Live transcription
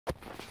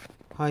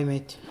Hi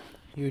mate,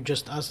 you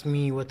just asked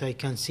me what I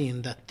can see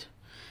in that.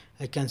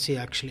 I can see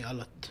actually a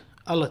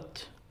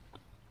lot.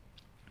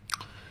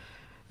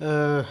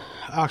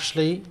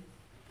 Actually,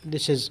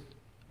 this is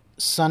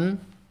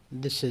sun,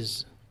 this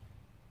is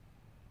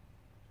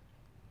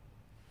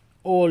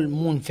all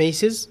moon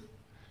phases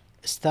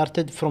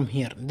started from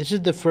here. This is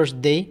the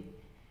first day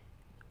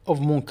of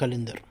moon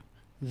calendar.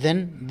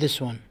 Then this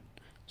one.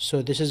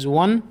 So this is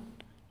 1,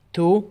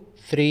 2,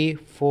 3,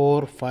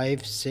 4,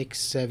 5, 6,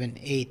 7,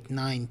 8,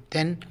 9,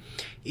 10,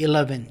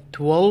 11,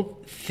 12,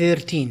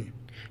 13.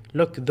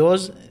 Look,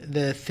 those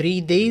the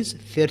 3 days,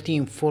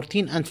 13,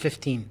 14 and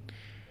 15,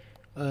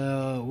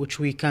 which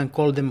we can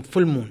call them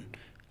full moon.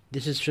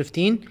 This is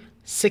 15,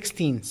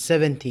 16,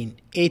 17,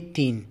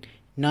 18,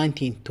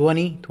 19,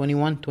 20,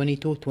 21,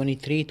 22,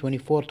 23,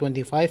 24,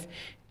 25,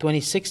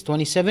 26,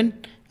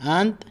 27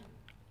 and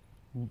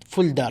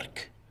full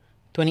dark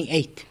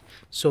 28.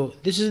 So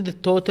this is the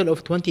total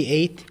of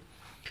 28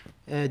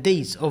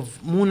 days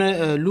of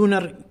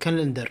lunar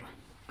calendar,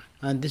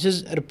 and this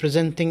is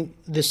representing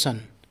the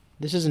sun.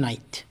 This is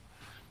night.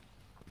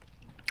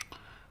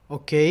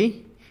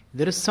 Okay,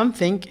 there is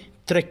something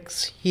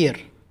tricks here,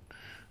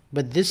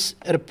 but this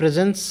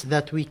represents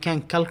that we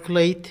can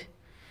calculate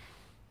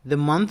the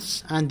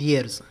months and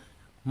years.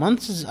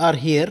 Months are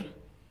here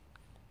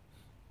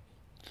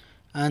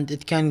and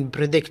it can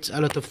predict a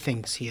lot of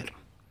things here.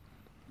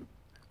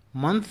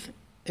 Month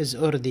is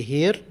already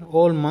here,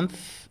 all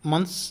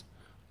months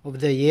of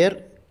the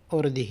year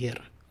already here.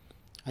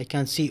 I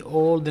can see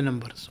all the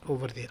numbers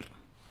over there.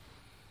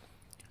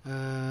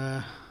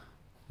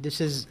 This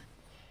is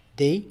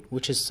day,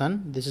 which is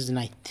sun. This is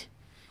night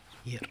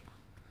here.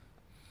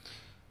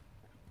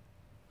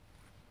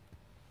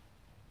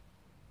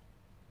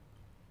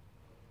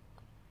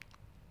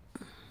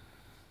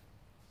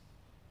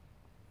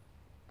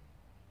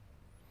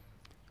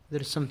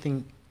 There is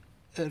something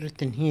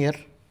written here.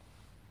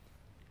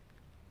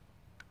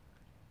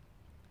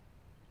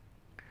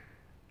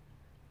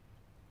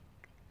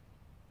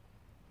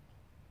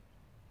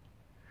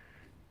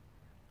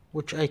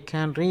 Which I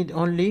can read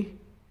only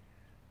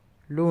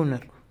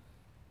lunar.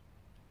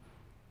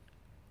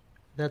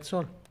 That's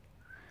all.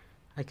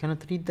 I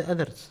cannot read the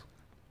others.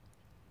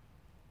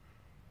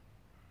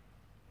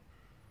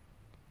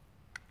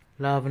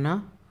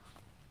 Lavana,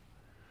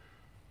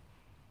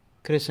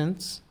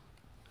 crescents,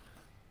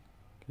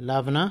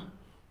 Lavana,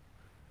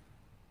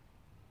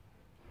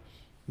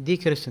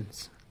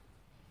 decrescents.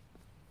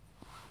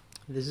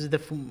 This is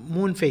the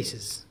moon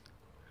phases.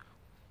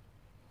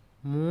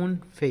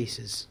 Moon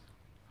phases.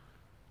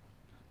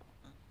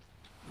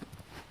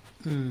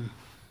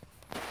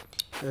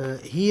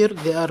 Here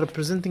they are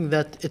representing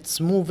that it's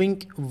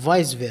moving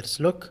vice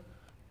versa.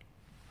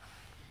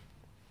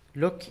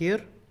 Look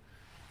here.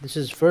 This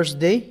is first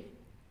day.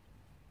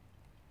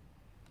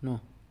 No,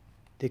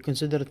 they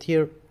consider it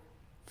here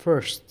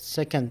first,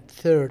 second,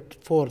 third,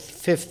 fourth,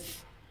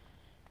 fifth,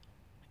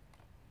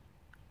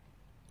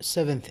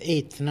 7th,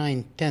 8th,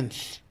 9th,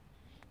 10th,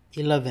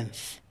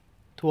 11th,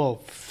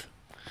 12th.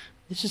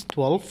 This is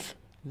 12th.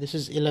 This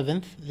is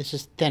 11th. This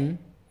is 10.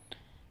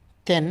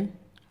 10,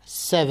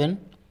 7,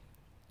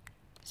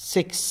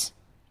 6,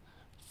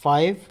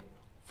 5,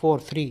 4,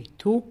 3,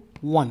 2,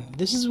 1.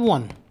 This is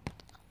 1.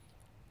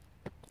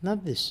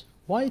 Not this.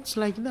 Why it's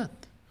like that?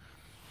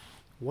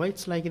 Why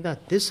it's like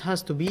that? This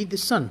has to be the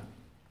sun.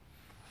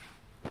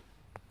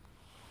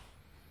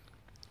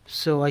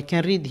 So I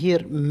can read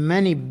here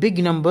many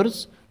big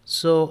numbers.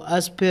 So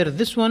as per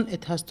this one,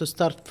 it has to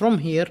start from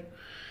here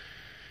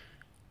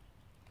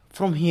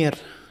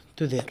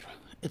to there.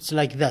 It's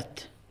like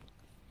that.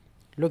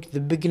 Look, the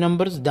big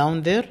numbers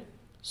down there,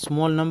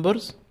 small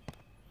numbers.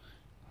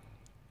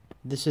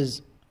 This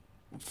is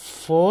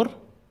 4,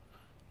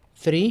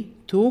 3,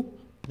 2.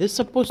 This is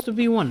supposed to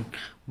be 1.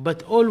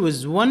 But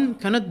always 1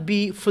 cannot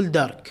be full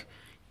dark.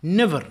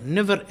 Never,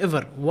 never,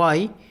 ever.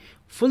 Why?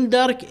 Full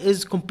dark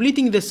is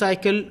completing the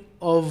cycle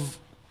of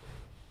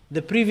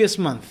the previous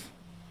month.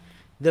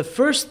 The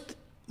first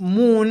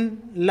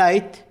moon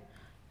light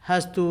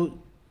has to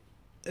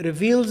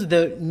reveals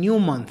the new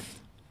month.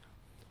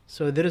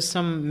 So there is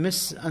some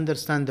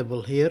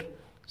misunderstandable here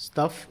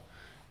stuff.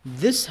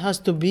 This has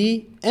to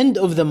be end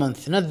of the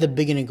month, not the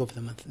beginning of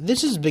the month.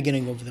 This is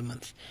beginning of the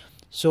month.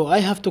 So I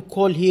have to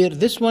call here,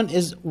 this one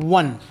is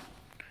 1.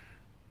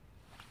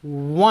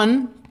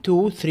 1,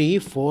 2, 3,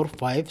 4,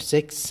 5,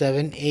 6,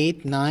 7,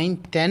 8, 9,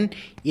 10,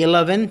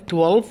 11,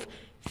 12,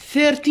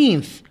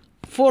 13th,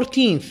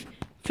 14th,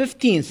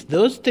 15th.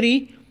 Those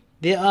three,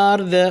 they are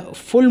the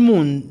full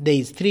moon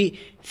days. 13th,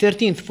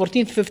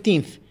 14th,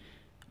 15th.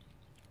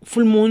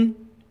 Full moon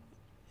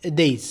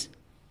days.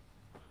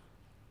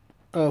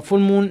 Full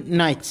moon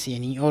nights,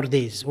 or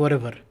days,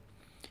 whatever.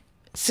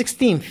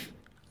 16th,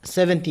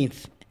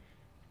 17th,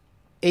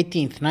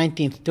 18th,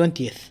 19th,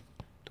 20th,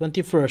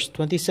 21st,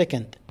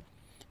 22nd,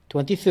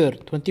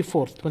 23rd,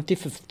 24th,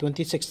 25th,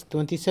 26th,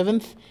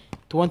 27th,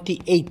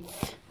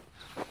 28th.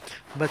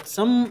 But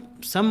some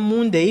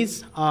moon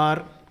days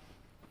are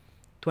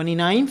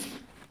 29th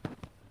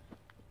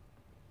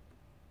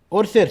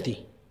or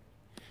 30.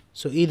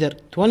 So either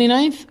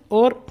 29th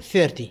or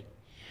 30.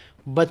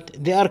 But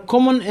they are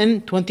common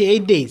in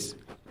 28 days.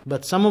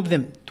 But some of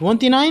them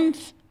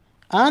 29th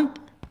and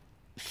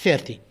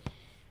 30.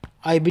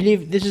 I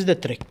believe this is the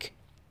trick.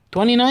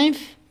 29th,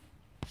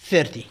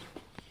 30.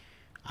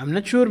 I'm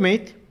not sure,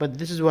 mate, but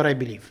this is what I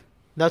believe.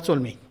 That's all,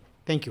 mate.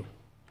 Thank you.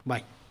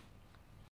 Bye.